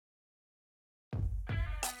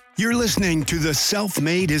You're listening to the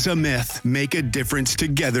Self-Made is a Myth, Make a Difference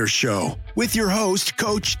Together show with your host,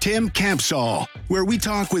 Coach Tim Campsall, where we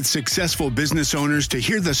talk with successful business owners to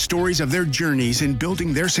hear the stories of their journeys in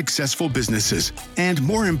building their successful businesses. And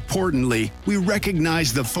more importantly, we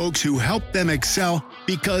recognize the folks who help them excel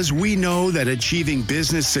because we know that achieving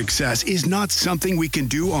business success is not something we can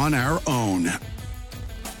do on our own.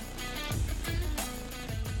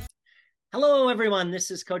 Hello, everyone.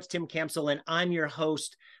 This is Coach Tim Campsall, and I'm your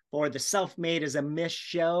host for the Self-Made is a Myth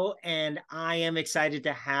show. And I am excited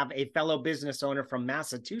to have a fellow business owner from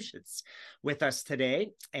Massachusetts with us today.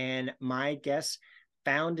 And my guest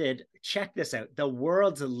founded, check this out, the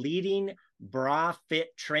world's leading bra fit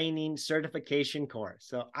training certification course.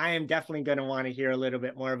 So I am definitely going to want to hear a little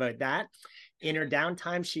bit more about that. In her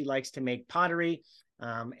downtime, she likes to make pottery.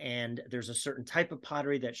 And there's a certain type of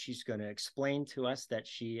pottery that she's going to explain to us that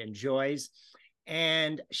she enjoys.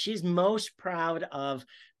 And she's most proud of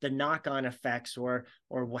the knock-on effects or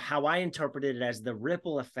how I interpreted it as the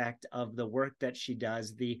ripple effect of the work that she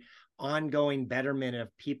does, the ongoing betterment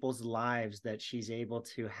of people's lives that she's able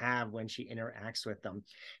to have when she interacts with them.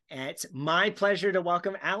 And it's my pleasure to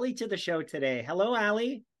welcome Allie to the show today. Hello,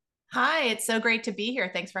 Allie. Hi, it's so great to be here.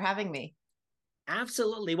 Thanks for having me.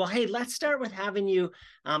 Absolutely. Well, hey, let's start with having you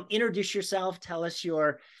introduce yourself. Tell us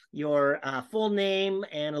your full name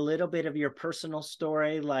and a little bit of your personal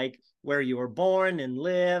story, like where you were born and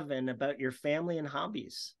live, and about your family and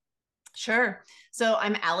hobbies. Sure. So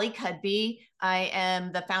I'm Allie Cudby. I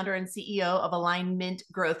am the founder and CEO of Alignmint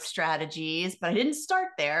Growth Strategies, but I didn't start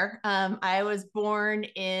there. I was born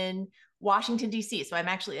in Washington, D.C. So I'm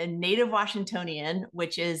actually a native Washingtonian,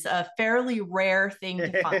 which is a fairly rare thing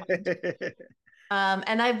to find.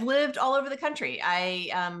 And I've lived all over the country.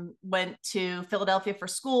 I went to Philadelphia for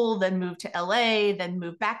school, then moved to LA, then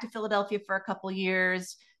moved back to Philadelphia for a couple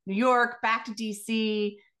years, New York, back to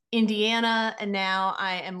DC, Indiana, and now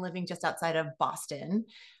I am living just outside of Boston.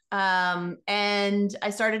 And I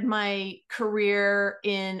started my career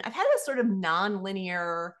I've had a sort of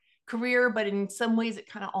non-linear career, but in some ways it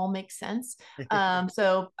kind of all makes sense.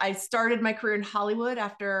 So I started my career in Hollywood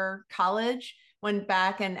after college, went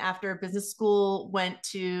back, and after business school went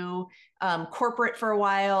to corporate for a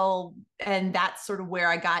while. And that's sort of where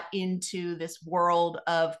I got into this world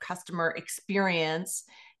of customer experience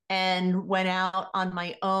and went out on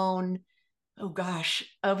my own, oh gosh,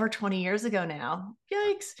 over 20 years ago now,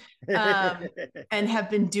 yikes, and have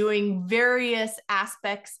been doing various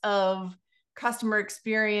aspects of customer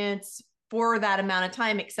experience for that amount of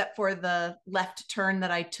time, except for the left turn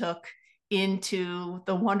that I took into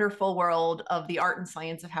the wonderful world of the art and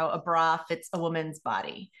science of how a bra fits a woman's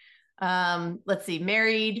body. Let's see,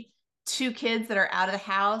 married, 2 kids that are out of the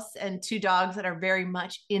house, and 2 dogs that are very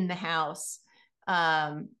much in the house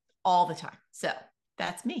all the time. So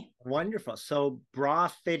that's me. Wonderful. So bra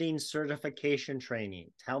fitting certification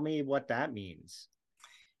training. Tell me what that means.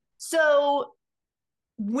 So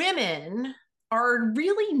women are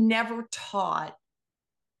really never taught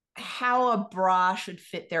how a bra should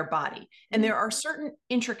fit their body. And there are certain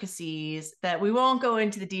intricacies that we won't go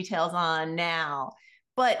into the details on now,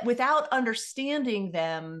 but without understanding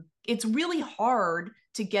them, it's really hard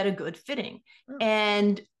to get a good fitting.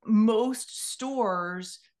 And most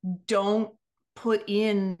stores don't put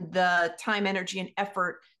in the time, energy, and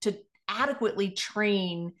effort to adequately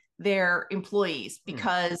train their employees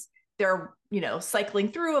because they're,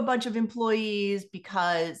 cycling through a bunch of employees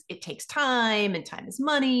because it takes time, and time is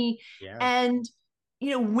money. Yeah. And,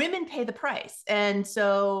 women pay the price. And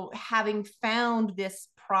so having found this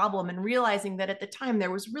problem and realizing that at the time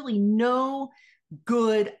there was really no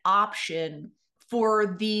good option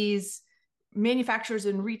for these manufacturers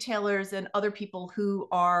and retailers and other people who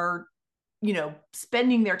are,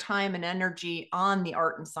 spending their time and energy on the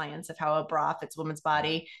art and science of how a bra fits a woman's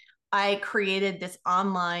body, I created this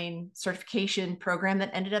online certification program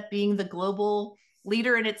that ended up being the global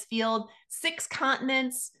leader in its field, 6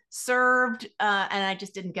 continents served, and I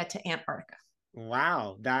just didn't get to Antarctica.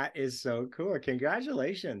 Wow, that is so cool.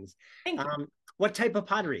 Congratulations. Thank you. What type of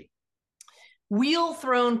pottery? Wheel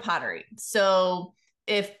thrown pottery. So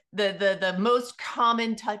if the most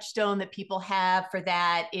common touchstone that people have for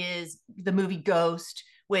that is the movie Ghost,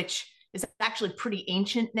 which is actually pretty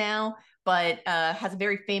ancient now, but has a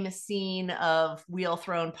very famous scene of wheel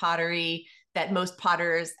thrown pottery that most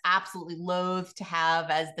potters absolutely loathe to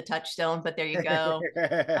have as the touchstone, but there you go.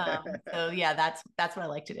 So yeah, that's what I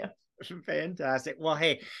like to do. Fantastic. Well,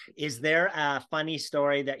 hey, is there a funny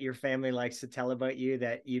story that your family likes to tell about you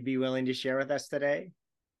that you'd be willing to share with us today?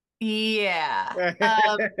 Yeah.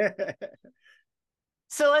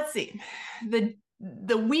 So let's see. The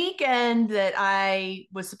the weekend that I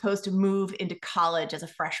was supposed to move into college as a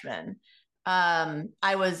freshman,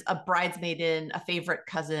 I was a bridesmaid in a favorite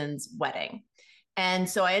cousin's wedding. And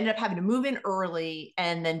so I ended up having to move in early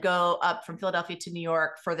and then go up from Philadelphia to New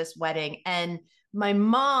York for this wedding. And my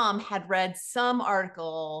mom had read some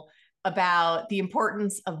article about the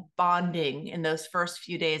importance of bonding in those first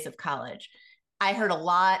few days of college. I heard a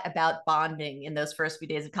lot about bonding in those first few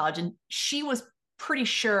days of college, and she was pretty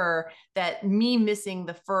sure that me missing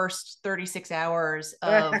the first 36 hours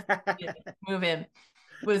of move in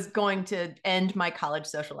was going to end my college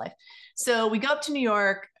social life. So we go up to New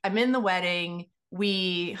York. I'm in the wedding.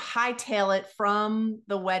 We hightail it from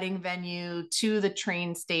the wedding venue to the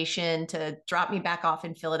train station to drop me back off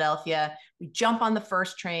in Philadelphia. We jump on the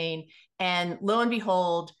first train, and lo and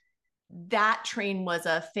behold, that train was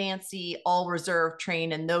a fancy all reserved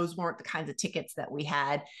train, and those weren't the kinds of tickets that we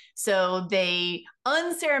had. So they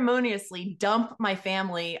unceremoniously dump my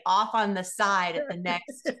family off on the side at the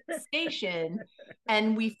next station.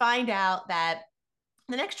 And we find out that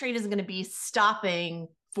the next train isn't going to be stopping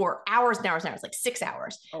for hours and hours and hours, like 6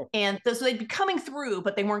 hours. Oh. And so they'd be coming through,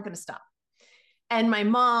 but they weren't going to stop. And my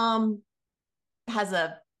mom has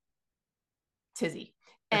a tizzy.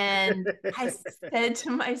 And I said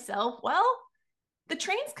to myself, well, the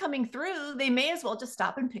train's coming through. They may as well just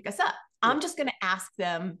stop and pick us up. I'm just going to ask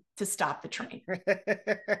them to stop the train.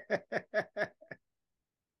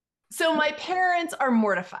 So my parents are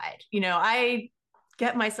mortified. You know, I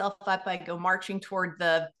get myself up, I go marching toward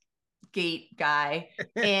the gate guy,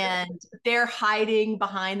 and they're hiding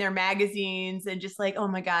behind their magazines and just like, oh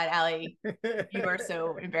my God, Allie, you are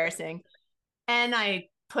so embarrassing. And I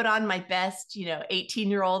put on my best,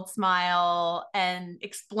 18-year-old smile and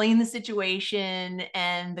explain the situation.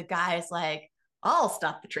 And the guy's like, I'll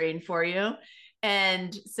stop the train for you.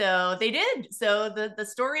 And so they did. So the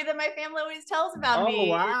story that my family always tells about me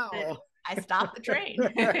wow. is that I stopped the train.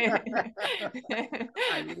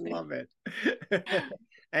 I love it.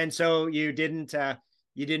 And so you didn't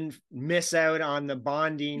miss out on the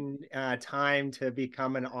bonding time to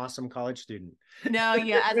become an awesome college student. No,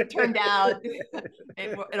 yeah, as it turned out,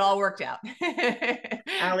 it all worked out.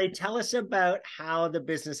 Allie, tell us about how the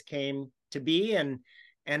business came to be, and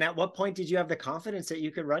at what point did you have the confidence that you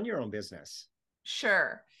could run your own business?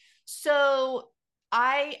 Sure. So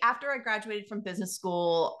after I graduated from business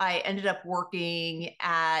school, I ended up working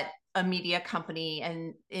at a media company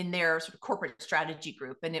and in their sort of corporate strategy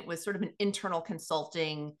group. And it was sort of an internal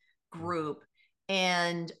consulting group.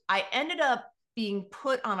 And I ended up being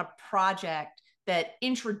put on a project that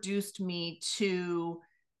introduced me to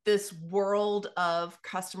this world of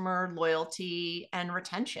customer loyalty and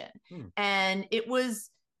retention. And it was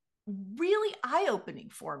really eye-opening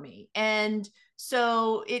for me. And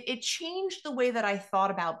so it changed the way that I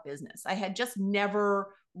thought about business. I had just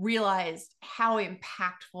never realized how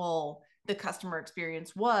impactful the customer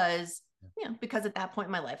experience was, because at that point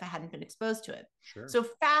in my life, I hadn't been exposed to it. Sure. So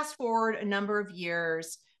fast forward a number of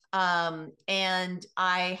years, and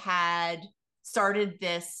I had started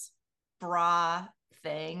this bra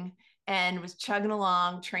thing and was chugging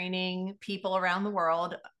along, training people around the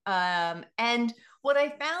world. And what I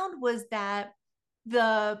found was that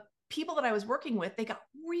the people that I was working with, they got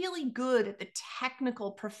really good at the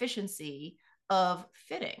technical proficiency of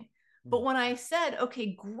fitting. But when I said,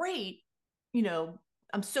 okay, great,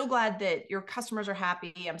 I'm so glad that your customers are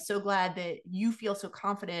happy. I'm so glad that you feel so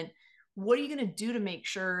confident. What are you going to do to make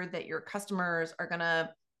sure that your customers are going to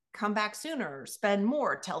come back sooner, spend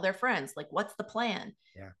more, tell their friends? Like, what's the plan?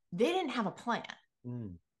 Yeah. They didn't have a plan.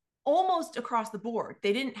 Almost across the board,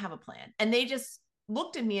 they didn't have a plan. And they just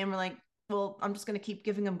looked at me and were like, well, I'm just going to keep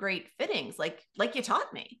giving them great fittings, like you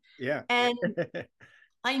taught me. Yeah. And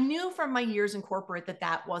I knew from my years in corporate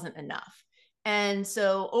that wasn't enough. And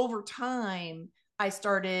so over time, I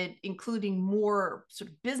started including more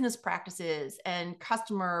sort of business practices and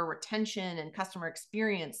customer retention and customer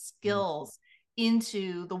experience skills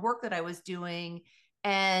into the work that I was doing.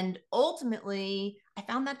 And ultimately, I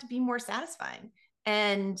found that to be more satisfying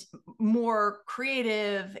and more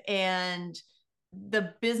creative, and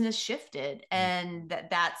the business shifted. And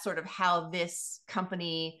that's sort of how this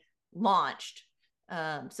company launched.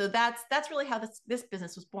 So that's really how this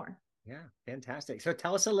business was born. Yeah, fantastic. So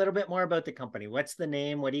tell us a little bit more about the company. What's the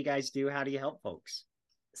name? What do you guys do? How do you help folks?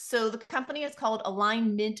 So the company is called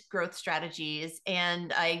Alignmint Growth Strategies.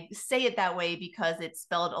 And I say it that way because it's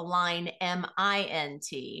spelled Align,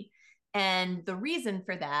 M-I-N-T. And the reason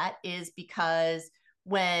for that is because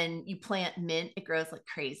when you plant mint, it grows like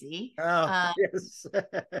crazy. Yes.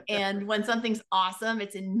 And when something's awesome,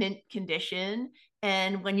 it's in mint condition.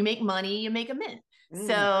 And when you make money, you make a mint.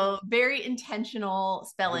 So very intentional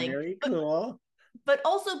spelling. Very cool. But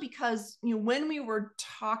also because, when we were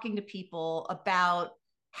talking to people about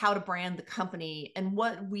how to brand the company and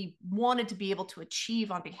what we wanted to be able to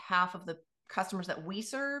achieve on behalf of the customers that we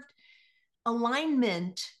served,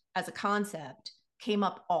 alignment as a concept came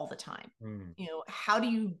up all the time. How do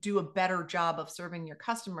you do a better job of serving your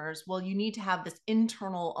customers? Well, you need to have this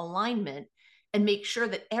internal alignment and make sure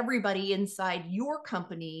that everybody inside your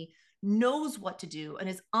company knows what to do and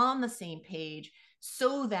is on the same page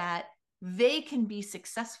so that they can be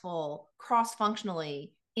successful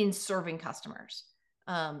cross-functionally in serving customers.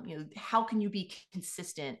 How can you be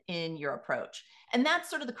consistent in your approach? And that's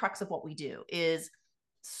sort of the crux of what we do, is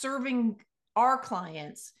serving our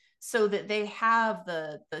clients so that they have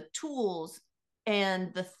the tools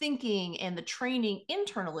and the thinking and the training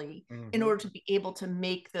internally in order to be able to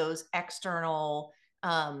make those external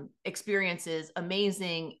experiences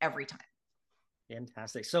amazing every time.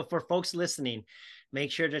 Fantastic. So for folks listening,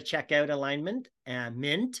 make sure to check out Alignmint and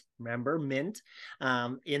Mint. Remember, Mint,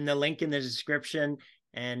 in the link in the description,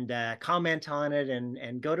 and comment on it,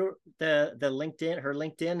 and go to the LinkedIn, her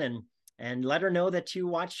LinkedIn, and let her know that you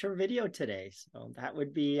watched her video today. So that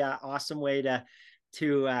would be an awesome way to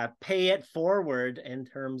pay it forward in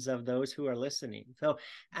terms of those who are listening. So,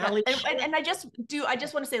 Ali, and I just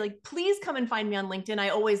want to say, like, please come and find me on LinkedIn. I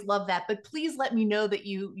always love that, but please let me know that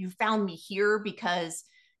you found me here, because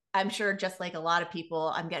I'm sure, just like a lot of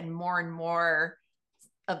people, I'm getting more and more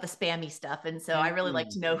of the spammy stuff. And so I really like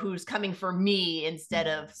to know who's coming for me instead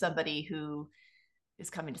of somebody who is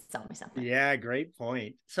coming to sell me something. Yeah, great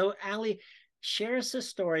point. So, Ali, share us a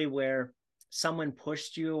story where someone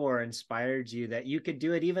pushed you or inspired you that you could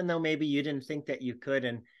do it, even though maybe you didn't think that you could,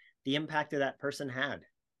 and the impact that that person had.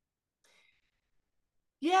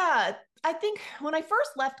 Yeah, I think when I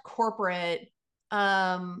first left corporate,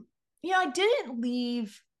 I didn't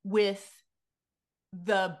leave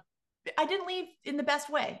I didn't leave in the best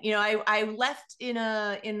way. I left in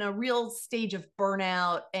a real stage of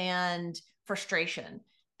burnout and frustration.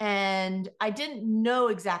 And I didn't know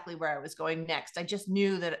exactly where I was going next. I just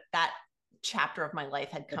knew that chapter of my life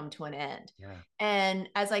had come to an end. Yeah. And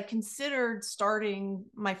as I considered starting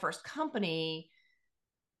my first company,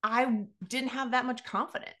 I didn't have that much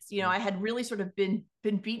confidence. I had really sort of been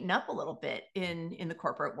beaten up a little bit in the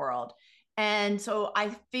corporate world. And so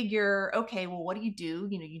I figure, okay, well, what do?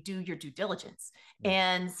 You do your due diligence.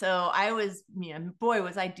 And so I was, boy,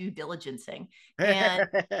 was I due diligencing. And,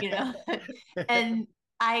 and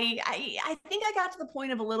I think I got to the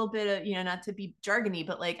point of a little bit of, not to be jargony,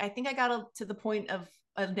 but like, I think I got to the point of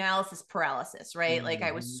analysis paralysis, right? Like,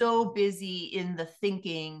 I was so busy in the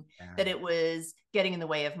thinking that it was getting in the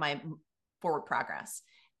way of my forward progress.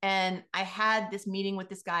 And I had this meeting with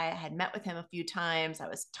this guy. I had met with him a few times. I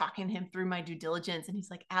was talking to him through my due diligence. And he's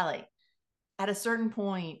like, Ali, at a certain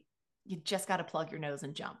point, you just got to plug your nose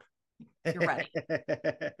and jump. You're ready.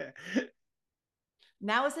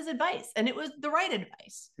 That was his advice. And it was the right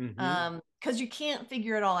advice. Because you can't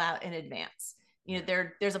figure it all out in advance.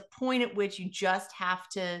 There's a point at which you just have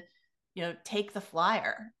to, take the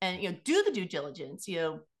flyer and, do the due diligence.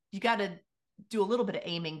 You got to do a little bit of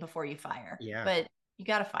aiming before you fire. Yeah. But you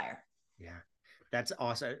got to fire. Yeah, that's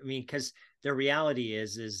awesome. I mean, because the reality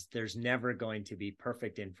is there's never going to be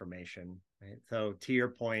perfect information, right? So to your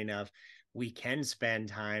point of, we can spend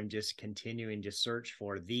time just continuing to search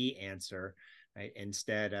for the answer, right?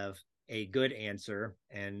 Instead of a good answer.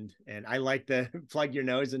 And I like the plug your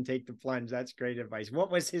nose and take the plunge. That's great advice. What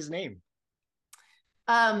was his name?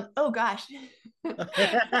 Oh gosh. Oh,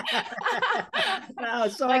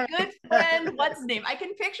 sorry. My good friend, what's his name? I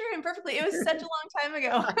can picture him perfectly. It was such a long time ago.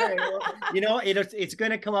 All right, well, it's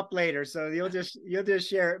going to come up later, so you'll just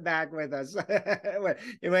share it back with us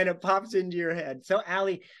when it pops into your head. So,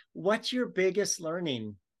 Ali, what's your biggest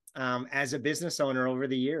learning as a business owner over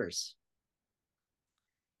the years?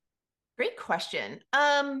 Great question.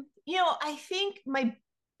 I think my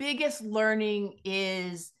biggest learning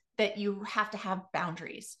is that you have to have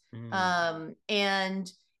boundaries.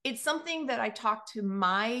 And it's something that I talk to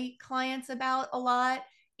my clients about a lot.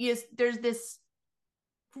 Is there's this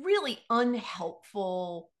really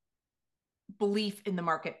unhelpful belief in the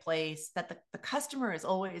marketplace that the customer is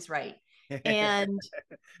always right. And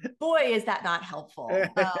boy, is that not helpful,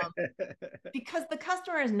 because the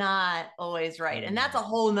customer is not always right. And that's a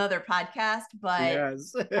whole nother podcast, but,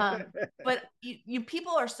 yes. But you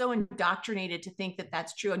people are so indoctrinated to think that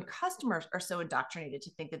that's true. And customers are so indoctrinated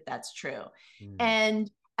to think that that's true. And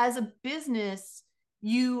as a business,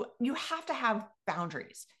 you have to have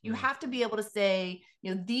boundaries. You have to be able to say,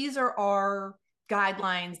 these are our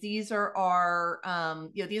guidelines. These are our,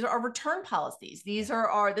 these are our return policies. These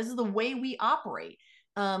are this is the way we operate.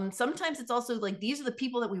 Sometimes it's also like, these are the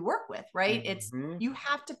people that we work with, right? It's, you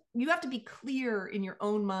have to be clear in your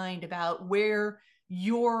own mind about where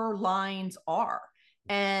your lines are.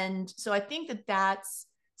 And so I think that that's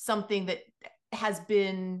something that has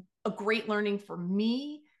been a great learning for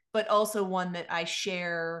me, but also one that I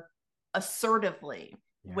share assertively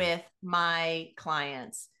with my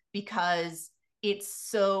clients, because it's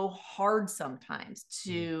so hard sometimes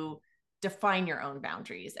to define your own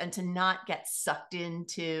boundaries and to not get sucked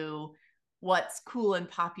into what's cool and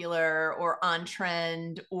popular or on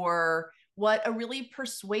trend, or what a really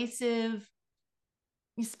persuasive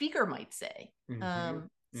speaker might say.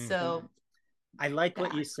 So I like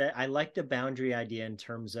what you said. I like the boundary idea in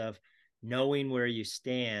terms of knowing where you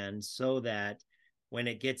stand, so that when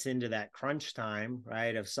it gets into that crunch time,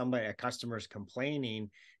 right, of a customer's complaining,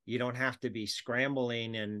 you don't have to be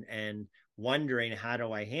scrambling and wondering, how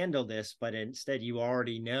do I handle this? But instead, you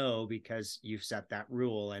already know, because you've set that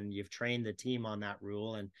rule and you've trained the team on that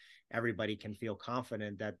rule, and everybody can feel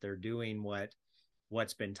confident that they're doing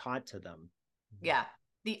what's been taught to them. Yeah.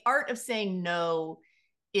 The art of saying no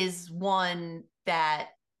is one that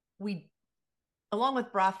we, along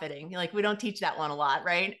with bra fitting, like, we don't teach that one a lot,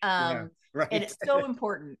 right? Right. And it's so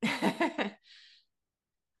important.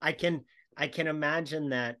 I can imagine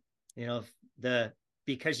that,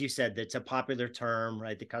 because you said that's a popular term,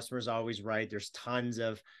 right? The customer's always right. There's tons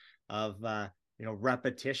of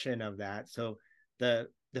repetition of that. So the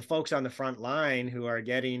folks on the front line who are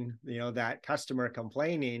getting, that customer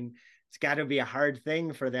complaining, it's got to be a hard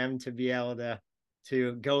thing for them to be able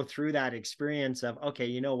to go through that experience of, okay,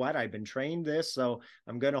 you know what? I've been trained this, so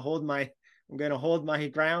I'm going to hold my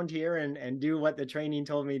ground here and do what the training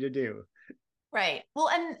told me to do. Right. Well,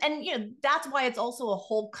 and that's why it's also a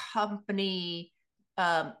whole company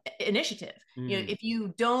initiative. If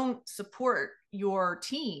you don't support your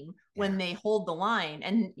team when they hold the line,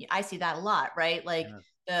 and I see that a lot, right? Like,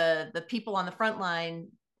 the people on the front line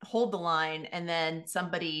hold the line, and then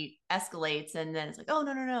somebody escalates, and then it's like, oh,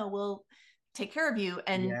 no, we'll take care of you.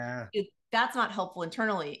 And that's not helpful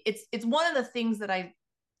internally. It's one of the things that I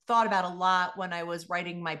thought about a lot when I was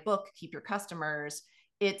writing my book, Keep Your Customers.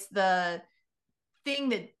 It's the thing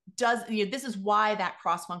that does, this is why that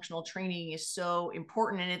cross-functional training is so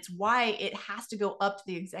important. And it's why it has to go up to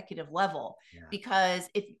the executive level, because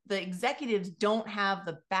if the executives don't have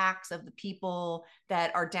the backs of the people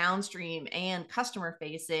that are downstream and customer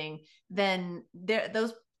facing, then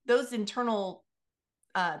those internal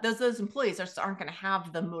those employees aren't going to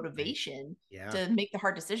have the motivation to make the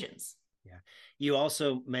hard decisions. Yeah. You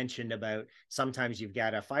also mentioned about sometimes you've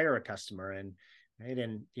got to fire a customer, and right.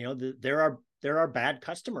 And, there are bad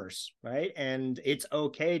customers, right? And it's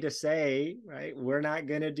okay to say, right, we're not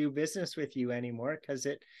going to do business with you anymore, because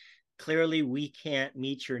clearly we can't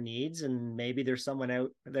meet your needs, and maybe there's someone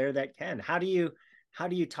out there that can. How do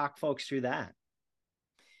you talk folks through that?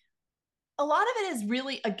 A lot of it is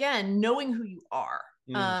really, again, knowing who you are.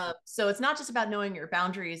 So it's not just about knowing your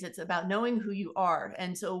boundaries, it's about knowing who you are.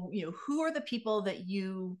 And so, who are the people that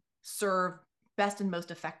you serve best and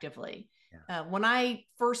most effectively? When I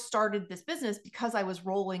first started this business, because I was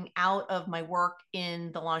rolling out of my work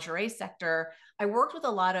in the lingerie sector, I worked with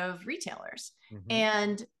a lot of retailers.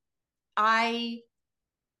 And I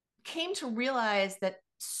came to realize that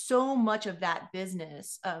so much of that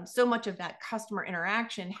business, so much of that customer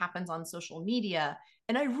interaction happens on social media.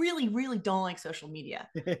 And I really, really don't like social media.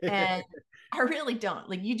 And I really don't.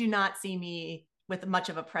 Like, you do not see me with much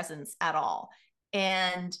of a presence at all.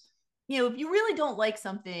 And, if you really don't like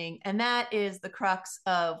something, and that is the crux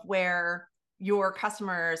of where your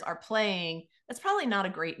customers are playing, that's probably not a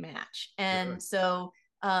great match. And so,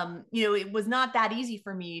 it was not that easy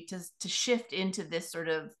for me to shift into this sort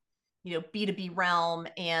of, B2B realm,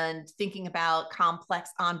 and thinking about complex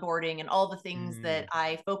onboarding and all the things that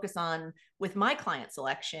I focus on with my client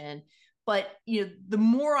selection. But, the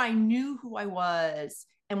more I knew who I was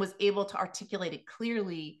and was able to articulate it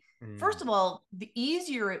clearly, first of all, the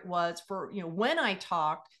easier it was for, when I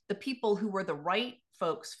talked, the people who were the right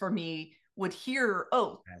folks for me would hear,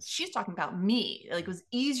 oh, she's talking about me. Like, it was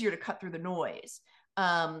easier to cut through the noise.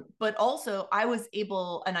 But also I was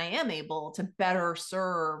able, and I am able, to better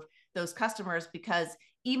serve those customers, because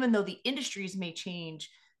even though the industries may change,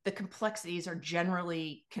 the complexities are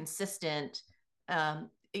generally consistent.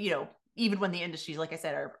 Even when the industries, like I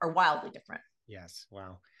said, are wildly different. Yes.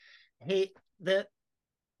 Wow. Hey,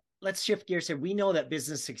 let's shift gears here. We know that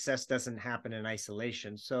business success doesn't happen in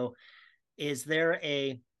isolation. So is there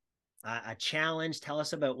a a challenge. Tell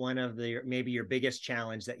us about one of maybe your biggest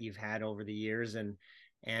challenge that you've had over the years, and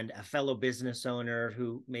a fellow business owner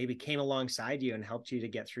who maybe came alongside you and helped you to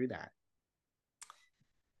get through that.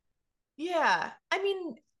 Yeah. I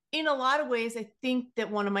mean, in a lot of ways, I think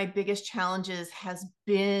that one of my biggest challenges has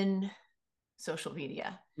been social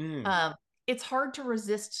media. It's hard to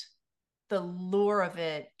resist the lure of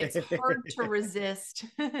it. It's hard to resist.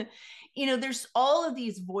 There's all of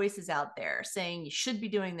these voices out there saying you should be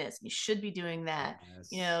doing this, you should be doing that.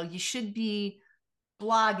 Yes. You should be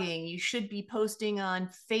blogging, you should be posting on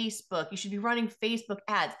Facebook, you should be running Facebook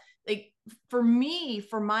ads. Like for me,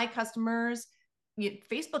 for my customers,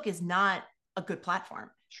 Facebook is not a good platform.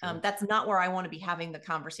 That's not where I want to be having the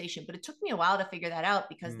conversation. But it took me a while to figure that out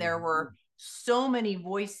because there were so many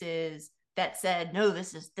voices that said, no,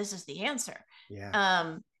 this is the answer.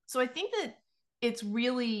 Yeah. So I think that it's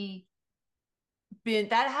really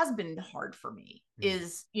that has been hard for me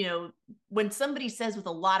is, when somebody says with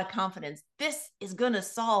a lot of confidence, this is going to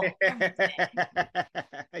solve everything.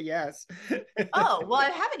 Yes. Oh, well,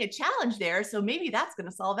 I'm having a challenge there, so maybe that's going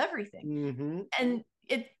to solve everything. And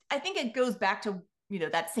I think it goes back to,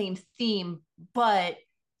 that same theme, but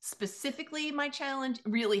specifically my challenge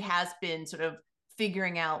really has been sort of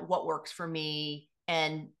figuring out what works for me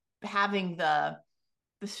and having the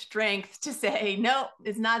strength to say, no,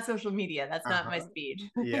 it's not social media. That's not my speed.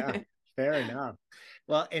 Yeah, fair enough.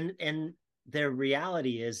 Well, and the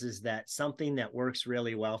reality is that something that works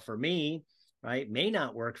really well for me, right, may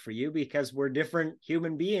not work for you because we're different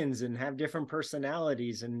human beings and have different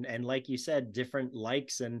personalities and like you said, different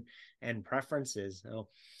likes and preferences. So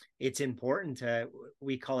it's important to,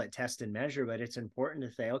 we call it test and measure, but it's important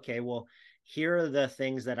to say, okay, well, here are the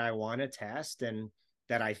things that I want to test and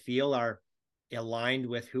that I feel are aligned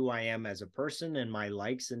with who I am as a person and my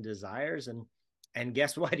likes and desires. And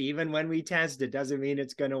guess what? Even when we test, it doesn't mean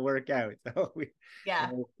it's going to work out. So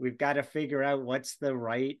we've got to figure out what's the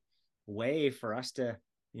right way for us to,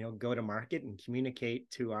 go to market and communicate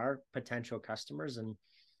to our potential customers. And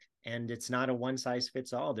it's not a one size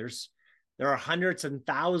fits all. There are hundreds and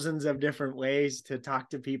thousands of different ways to talk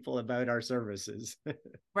to people about our services.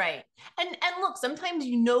 Right. And look, sometimes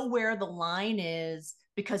where the line is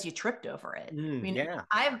because you tripped over it.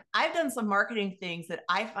 I've done some marketing things that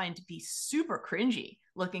I find to be super cringy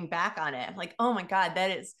looking back on it. I'm like, oh my God,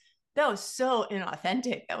 that was so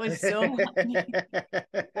inauthentic. That was so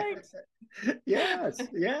yes.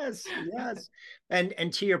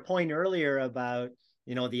 And to your point earlier about,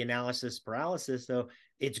 the analysis paralysis, so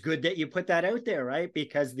it's good that you put that out there, right?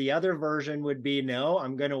 Because the other version would be, no,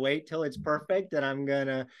 I'm going to wait till it's perfect and I'm going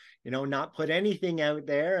to, not put anything out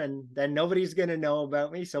there and then nobody's going to know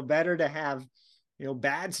about me. So better to have,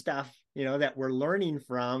 bad stuff, that we're learning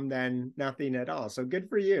from than nothing at all. So good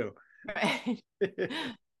for you. Right.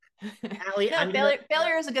 Allie,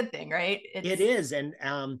 failure is a good thing, right? It is. And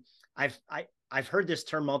I've heard this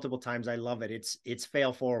term multiple times. I love it. It's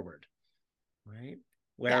fail forward, right?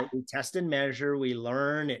 Where we test and measure, we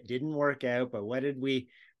learn it didn't work out, but what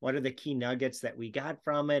are the key nuggets that we got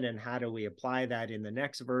from it, and how do we apply that in the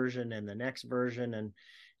next version and the next version?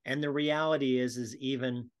 And the reality is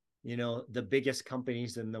even, the biggest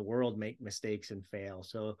companies in the world make mistakes and fail.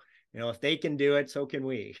 So, if they can do it, so can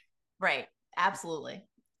we. Right. Absolutely.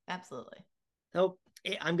 So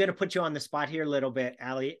I'm going to put you on the spot here a little bit,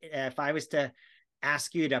 Allie. If I was to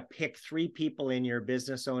ask you to pick 3 people in your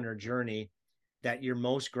business owner journey that you're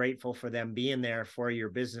most grateful for them being there for your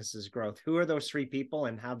business's growth, who are those 3 people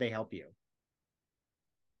and how they help you?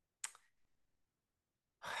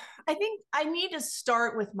 I think I need to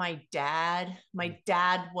start with my dad. My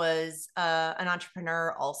dad was an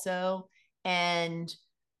entrepreneur also, and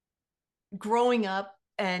growing up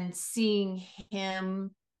and seeing him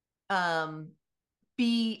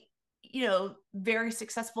be, very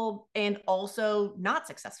successful and also not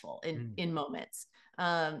successful in moments.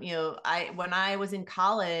 When I was in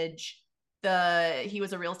college, he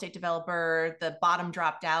was a real estate developer. The bottom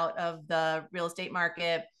dropped out of the real estate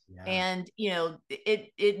market, and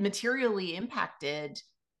it materially impacted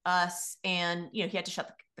us. And he had to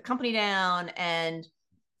shut the company down. And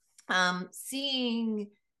seeing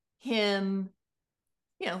him,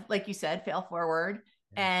 like you said, fail forward,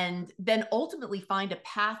 and then ultimately find a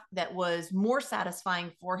path that was more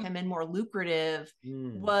satisfying for him and more lucrative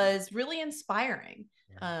was really inspiring.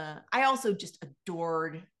 I also just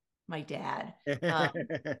adored my dad.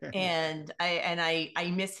 And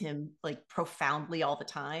I miss him like profoundly all the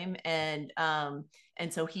time. And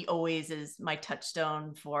so he always is my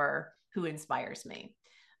touchstone for who inspires me.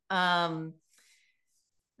 I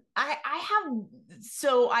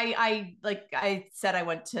like I said, I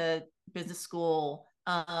went to business school.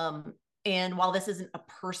 And while this isn't a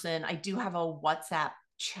person, I do have a WhatsApp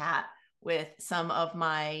chat with some of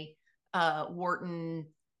my Wharton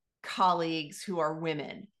colleagues who are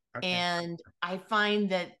women. Okay. And I find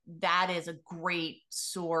that that is a great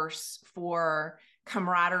source for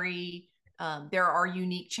camaraderie. There are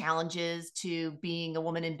unique challenges to being a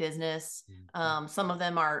woman in business. Some of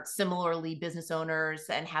them are similarly business owners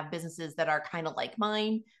and have businesses that are kind of like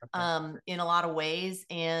mine, in a lot of ways.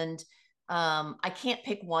 And I can't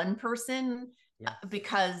pick one person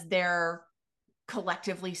because they're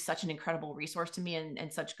collectively such an incredible resource to me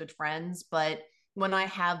and such good friends. But when I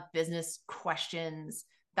have business questions,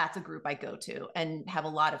 that's a group I go to and have a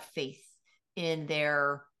lot of faith in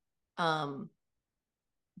their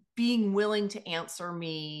being willing to answer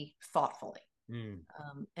me thoughtfully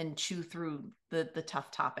and chew through the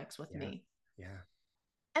tough topics with me. Yeah.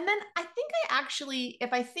 And then I think I actually,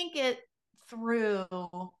 if I think it through,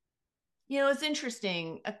 it's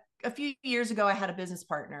interesting. A few years ago, I had a business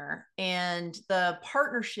partner and the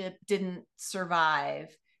partnership didn't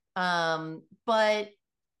survive. But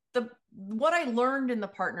what I learned in the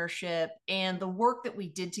partnership and the work that we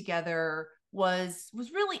did together was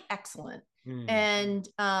really excellent. And,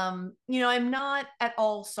 I'm not at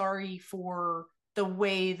all sorry for the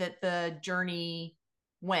way that the journey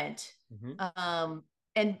went.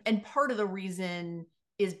 And part of the reason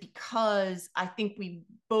is because I think we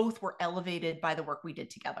both were elevated by the work we did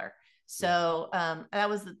together. So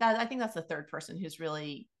I think that's the third person who's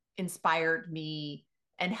really inspired me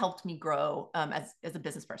and helped me grow as a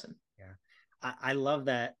business person. Yeah. I love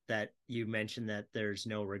that you mentioned that there's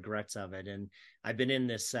no regrets of it. And I've been in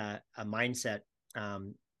this a mindset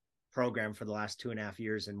program for the last 2.5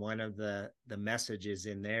 years. And one of the messages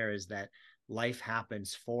in there is that life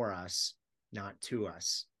happens for us, not to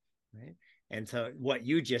us. Right. And so what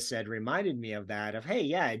you just said reminded me of that, of, hey,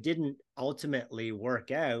 yeah, it didn't ultimately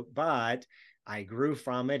work out, but I grew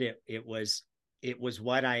from it. It was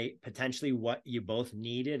what you both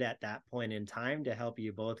needed at that point in time to help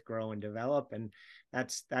you both grow and develop. And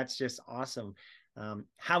that's just awesome.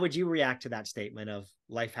 How would you react to that statement of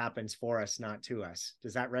life happens for us, not to us?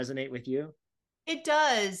 Does that resonate with you? It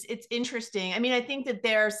does. It's interesting. I mean, I think that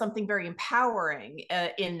there's something very empowering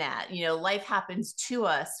in that, life happens to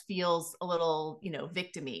us feels a little,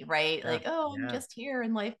 victim-y, right? Like, I'm just here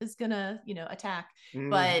and life is gonna, attack.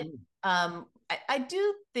 But I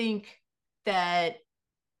do think that,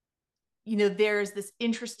 there's this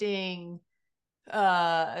interesting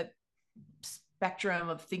spectrum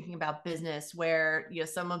of thinking about business where,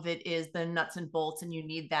 some of it is the nuts and bolts and you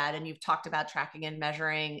need that. And you've talked about tracking and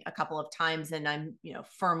measuring a couple of times. And I'm,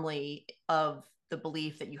 firmly of the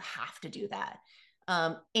belief that you have to do that.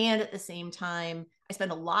 And at the same time, I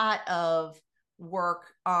spend a lot of work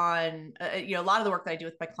on, a lot of the work that I do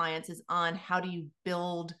with my clients is on how do you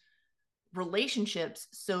build relationships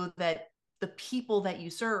so that the people that you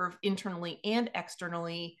serve internally and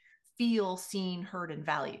externally feel seen, heard, and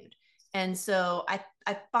valued. And so I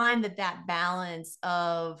find that balance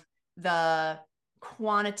of the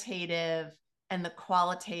quantitative and the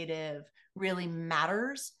qualitative really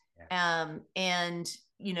matters. And,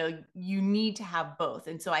 you need to have both.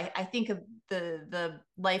 And so I think of the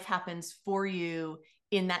life happens for you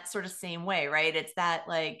in that sort of same way, right? It's that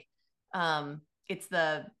like, it's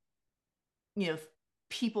the,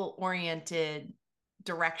 people-oriented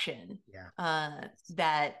direction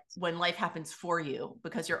that when life happens for you,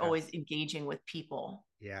 because you're always engaging with people.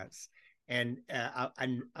 Yes. And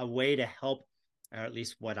a way to help, or at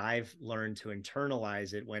least what I've learned to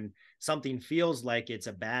internalize it, when something feels like it's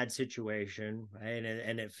a bad situation, right?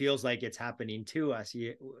 And it feels like it's happening to us.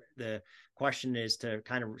 The question is to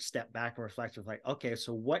kind of step back and reflect with like, okay,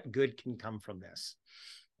 so what good can come from this?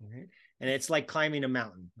 Right? And it's like climbing a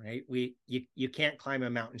mountain, right? You can't climb a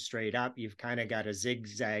mountain straight up. You've kind of got to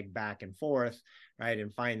zigzag back and forth, right?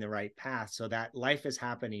 And find the right path. So that life is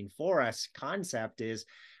happening for us concept is,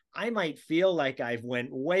 I might feel like I've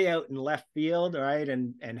went way out in left field, right?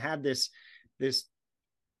 And had this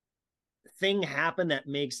thing happen that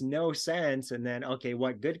makes no sense. And then, okay,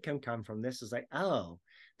 what good can come from this is like, oh,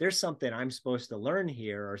 there's something I'm supposed to learn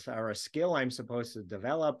here, or a skill I'm supposed to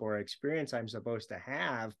develop, or experience I'm supposed to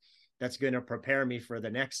have that's going to prepare me for the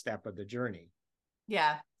next step of the journey.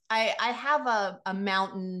 Yeah. I have a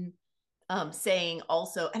mountain saying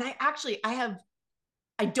also, and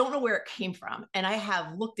I don't know where it came from, and I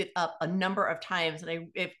have looked it up a number of times. And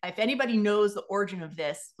if anybody knows the origin of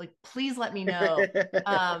this, like, please let me know.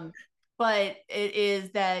 But it is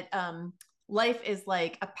that life is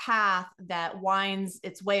like a path that winds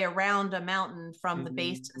its way around a mountain from the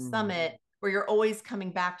base to the summit, where you're always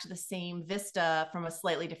coming back to the same vista from a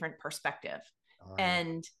slightly different perspective.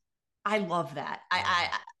 And I love that.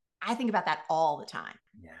 I think about that all the time.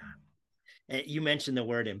 Yeah. And you mentioned the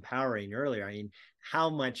word empowering earlier. I mean, how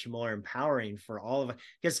much more empowering for all of us,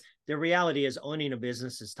 because the reality is owning a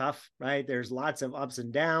business is tough, right? There's lots of ups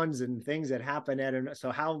and downs and things that happen at it.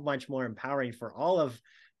 So how much more empowering for all of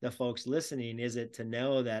the folks listening is it to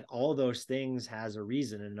know that all those things has a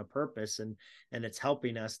reason and a purpose, and it's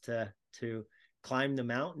helping us to climb the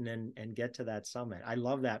mountain and get to that summit. I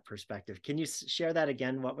love that perspective. Can you share that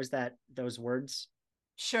again? What was that, those words?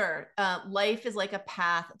 Sure. Life is like a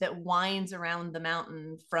path that winds around the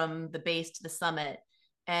mountain from the base to the summit,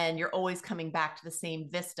 and you're always coming back to the same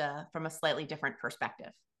vista from a slightly different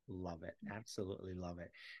perspective. Love it. Absolutely love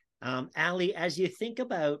it. Ali, as you think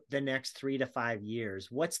about the next 3 to 5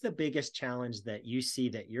 years, what's the biggest challenge that you see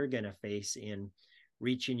that you're going to face in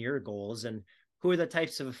reaching your goals, and who are the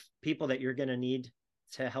types of people that you're going to need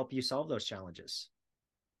to help you solve those challenges?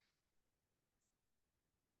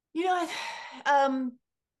 You know,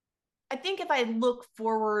 I think if I look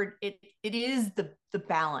forward, it is the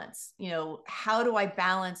balance. You know, how do I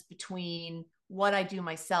balance between what I do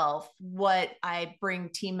myself, what I bring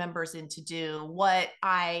team members in to do, what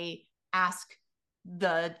I ask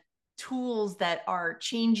the tools that are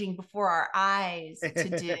changing before our eyes to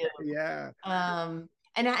do. Yeah.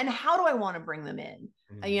 And how do I want to bring them in?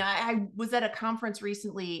 Mm. You know, I was at a conference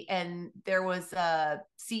recently, and there was a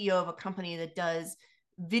CEO of a company that does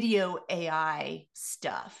video AI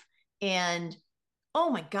stuff. And oh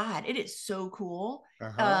my God, it is so cool.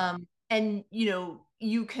 And you know,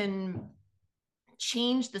 you can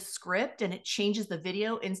change the script and it changes the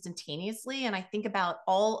video instantaneously. And I think about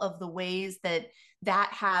all of the ways that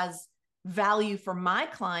that has value for my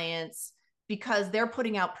clients, because they're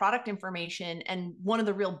putting out product information. And one of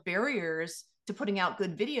the real barriers to putting out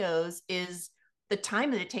good videos is the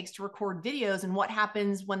time that it takes to record videos, and what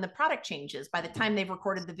happens when the product changes. By the time they've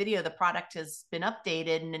recorded the video, the product has been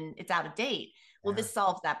updated and it's out of date. Well, this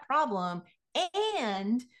solves that problem.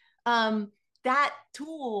 And that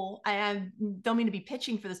tool, I don't mean to be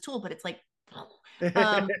pitching for this tool, but it's like,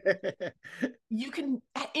 you can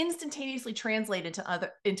instantaneously translate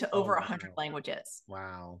into over 100 languages.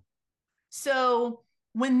 Wow. So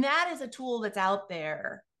when that is a tool that's out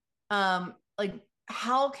there, like,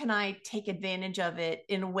 how can I take advantage of it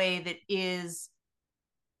in a way that is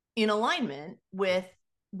in alignment with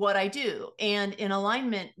what I do and in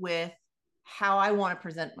alignment with how I want to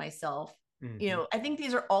present myself? You know, I think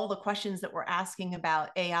these are all the questions that we're asking about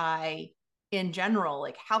AI in general.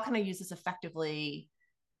 Like, how can I use this effectively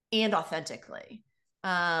and authentically?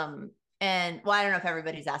 And well, I don't know if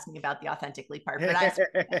everybody's asking about the authentically part, but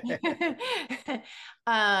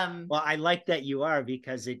well, I like that you are,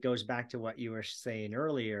 because it goes back to what you were saying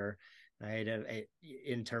earlier, right?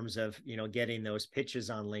 In terms of, you know, getting those pitches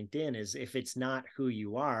on LinkedIn, is if it's not who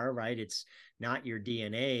you are, right? It's not your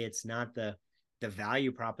DNA. It's not the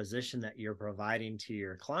value proposition that you're providing to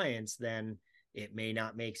your clients, then it may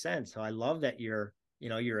not make sense. So I love that you're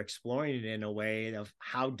exploring it in a way of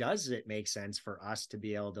how does it make sense for us to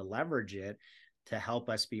be able to leverage it to help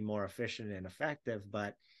us be more efficient and effective,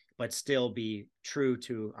 but still be true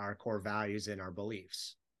to our core values and our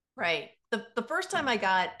beliefs. Right. The first time I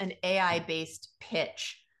got an AI-based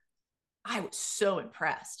pitch, I was so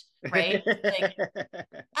impressed, right? Like,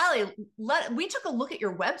 Ali, we took a look at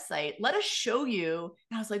your website. Let us show you.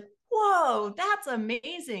 And I was like, whoa, that's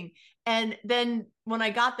amazing. And then when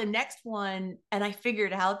I got the next one and I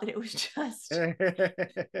figured out that it was just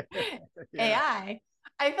AI,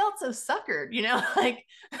 I felt so suckered, you know, like,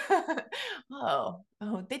 oh,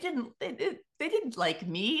 they didn't like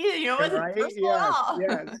me, you know, it wasn't personal at all.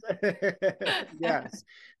 Yes. Yes.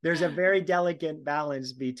 There's a very delicate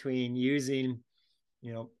balance between using,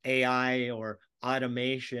 you know, AI or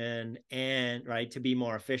automation and right to be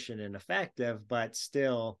more efficient and effective, but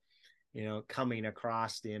still, you know, coming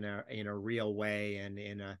across in a real way and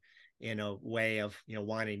in a way of, you know,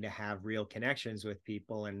 wanting to have real connections with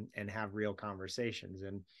people and have real conversations.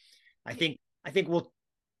 And I think we'll,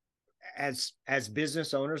 as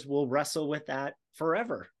business owners, we'll wrestle with that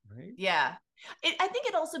forever, right? Yeah. I think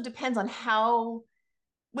it also depends on how,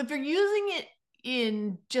 if you're using it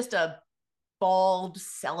in just a bald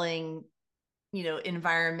selling, you know,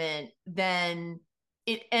 environment, then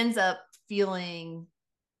it ends up feeling,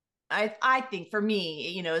 I think for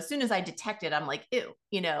me, you know, as soon as I detect it, I'm like, ew,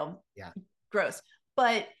 you know, gross.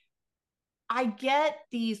 But I get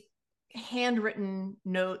these handwritten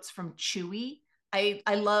notes from Chewy. I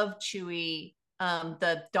love Chewy,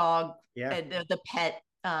 the dog, the pet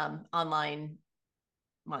online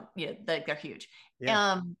one. Yeah, they're huge.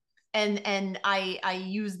 And I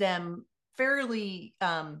use them fairly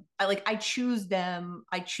I choose them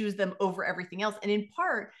over everything else, and in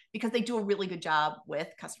part because they do a really good job with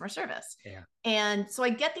customer service. Yeah. And so I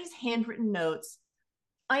get these handwritten notes.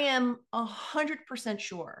 I am 100%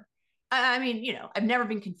 sure. I mean, I've never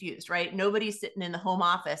been confused, right? Nobody's sitting in the home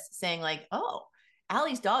office saying like, oh,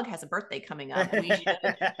 Allie's dog has a birthday coming up, we should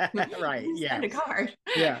right, send a card.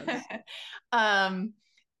 Yes.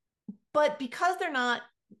 But because they're not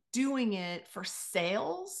doing it for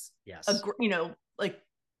sales, yes, like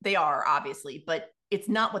they are obviously, but it's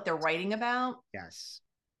not what they're writing about. Yes.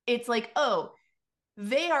 It's like, oh,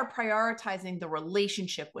 they are prioritizing the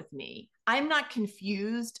relationship with me. I'm not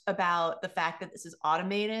confused about the fact that this is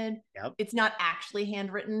automated. Yep. It's not actually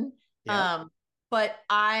handwritten. Yep. But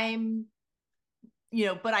I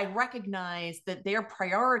recognize that they're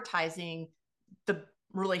prioritizing the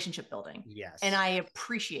relationship building. Yes. And I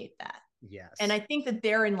appreciate that. Yes. And I think that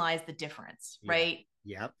therein lies the difference, right?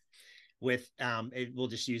 Yep. With we'll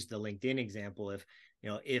just use the LinkedIn example of,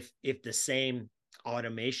 if the same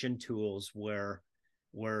automation tools were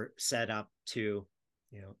set up to,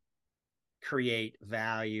 create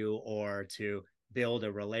value or to build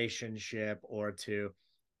a relationship or to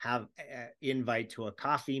have invite to a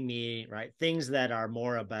coffee meet, right? Things that are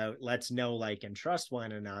more about let's know, like, and trust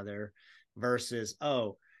one another versus,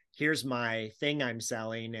 oh, here's my thing I'm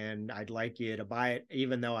selling and I'd like you to buy it,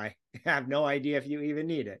 even though I have no idea if you even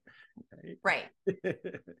need it. Right.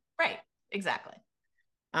 Right. Exactly.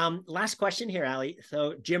 Last question here, Allie.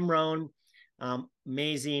 So Jim Rohn,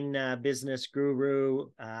 amazing business guru,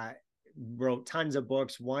 wrote tons of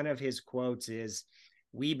books. One of his quotes is,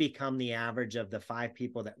 we become the average of the 5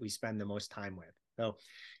 people that we spend the most time with. So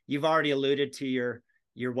you've already alluded to your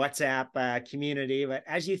WhatsApp community, but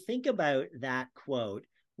as you think about that quote,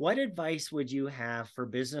 what advice would you have for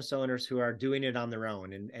business owners who are doing it on their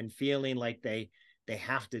own and feeling like they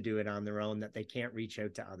have to do it on their own, that they can't reach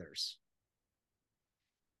out to others?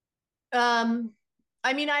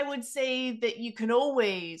 I mean, I would say that you can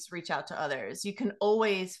always reach out to others. You can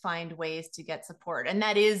always find ways to get support. And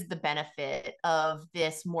that is the benefit of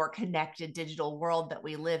this more connected digital world that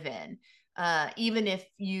we live in. Even if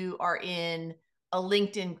you are in a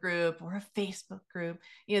LinkedIn group or a Facebook group,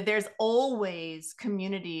 there's always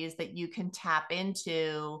communities that you can tap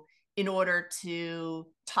into in order to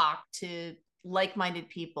talk to like-minded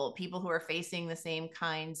people who are facing the same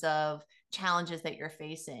kinds of challenges that you're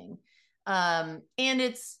facing. And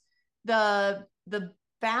it's the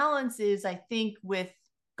balance is, I think, with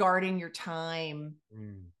guarding your time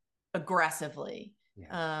aggressively.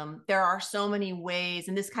 Yeah. There are so many ways,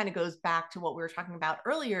 and this kind of goes back to what we were talking about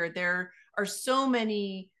earlier. There are so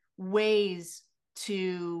many ways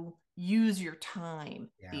to use your time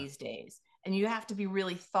these days, and you have to be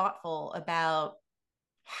really thoughtful about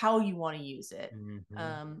how you want to use it.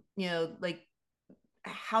 Like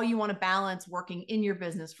how you want to balance working in your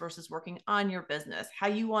business versus working on your business, how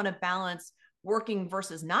you want to balance working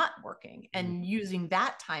versus not working and using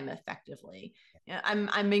that time effectively.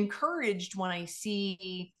 I'm encouraged when I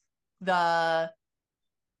see the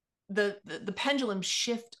pendulum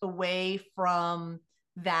shift away from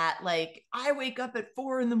that, like, I wake up at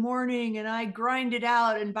 4 a.m. and I grind it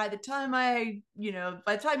out, and by the time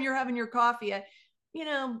you're having your coffee,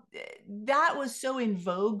 that was so in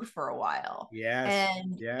vogue for a while. Yes.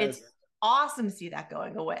 And it's awesome to see that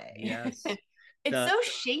going away. Yes. It's so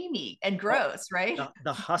shamey and gross, right?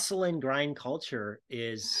 The hustle and grind culture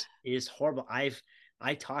is horrible.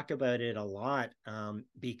 I talk about it a lot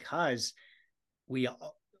because we,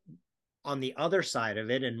 on the other side of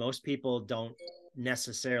it, and most people don't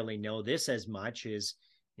necessarily know this as much, is,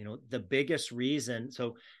 the biggest reason.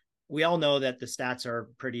 So we all know that the stats are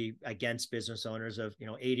pretty against business owners of,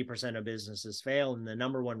 80% of businesses fail. And the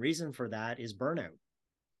number one reason for that is burnout.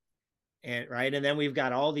 And right. And then we've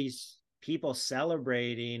got all these people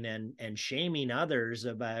celebrating and shaming others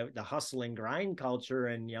about the hustle and grind culture.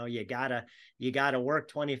 And, you gotta work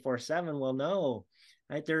 24/7. Well, no,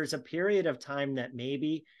 right. There's a period of time that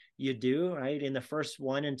maybe you do, right? In the first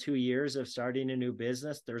 1 and 2 years of starting a new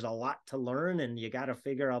business, there's a lot to learn and you got to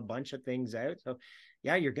figure a bunch of things out. So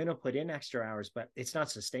yeah, you're going to put in extra hours, but it's not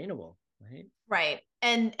sustainable, right? Right.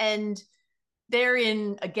 And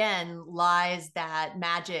therein again lies that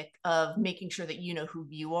magic of making sure that you know who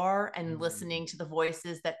you are and listening to the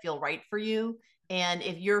voices that feel right for you. And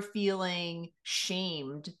if you're feeling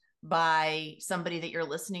shamed by somebody that you're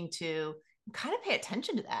listening to, kind of pay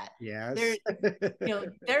attention to that. Yes.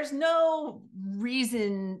 There's no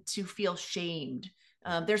reason to feel shamed.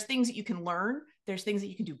 There's things that you can learn. There's things that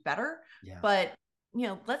you can do better. Yeah. But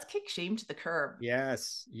let's kick shame to the curb.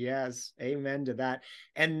 Yes. Amen to that.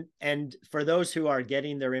 And for those who are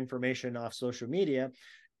getting their information off social media,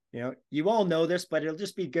 you all know this, but it'll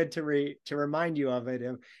just be good to remind you of it.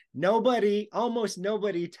 Almost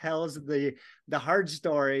nobody tells the hard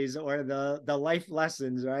stories or the life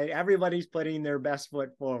lessons, right? Everybody's putting their best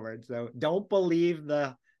foot forward. So don't believe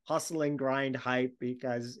the hustle and grind hype,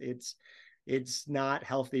 because it's not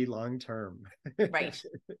healthy long term. Right.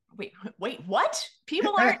 Wait, what?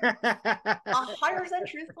 People aren't 100%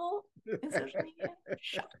 truthful in social media?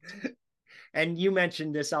 Shocked. And you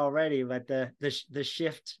mentioned this already, but the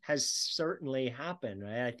shift has certainly happened,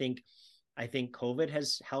 right? I think COVID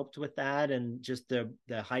has helped with that, and just the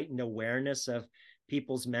heightened awareness of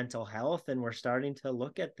people's mental health. And we're starting to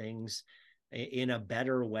look at things in a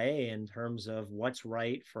better way in terms of what's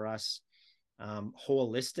right for us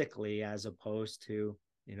holistically, as opposed to,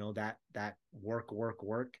 that work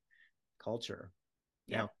culture.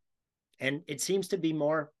 Yeah. And it seems to be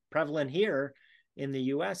more prevalent here in the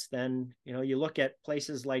US than, you look at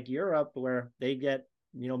places like Europe, where they get,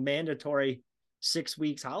 mandatory 6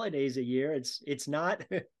 weeks holidays a year. It's not,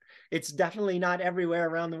 it's definitely not everywhere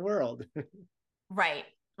around the world. Right.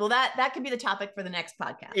 Well, that could be the topic for the next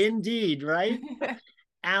podcast. Indeed. Right.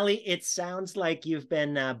 Ali, it sounds like you've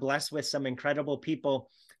been blessed with some incredible people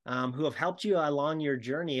who have helped you along your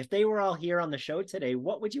journey. If they were all here on the show today,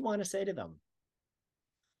 what would you want to say to them?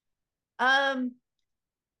 I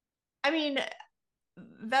mean,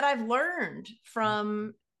 that I've learned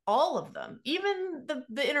from all of them, even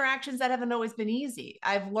the interactions that haven't always been easy.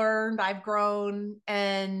 I've learned, I've grown,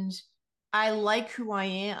 and I like who I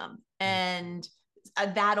am. And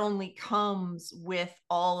that only comes with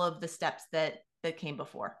all of the steps that came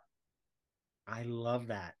before. I love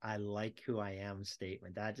that. I like who I am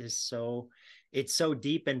statement. That is it's so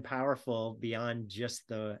deep and powerful beyond just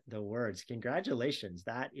the words. Congratulations.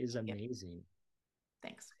 That is amazing.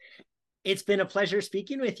 Thanks. It's been a pleasure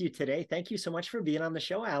speaking with you today. Thank you so much for being on the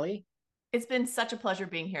show, Ali. It's been such a pleasure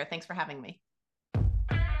being here. Thanks for having me.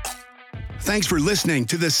 Thanks for listening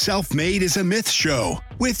to the Self-Made is a Myth show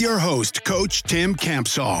with your host, Coach Tim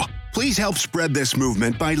Campsall. Please help spread this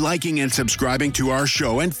movement by liking and subscribing to our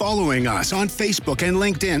show and following us on Facebook and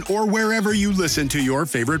LinkedIn, or wherever you listen to your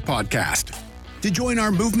favorite podcast. To join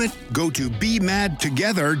our movement, go to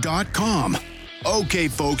bemadtogether.com. Okay,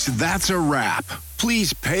 folks, that's a wrap.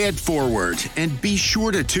 Please pay it forward and be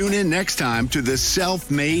sure to tune in next time to the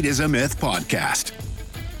Self-Made is a Myth podcast.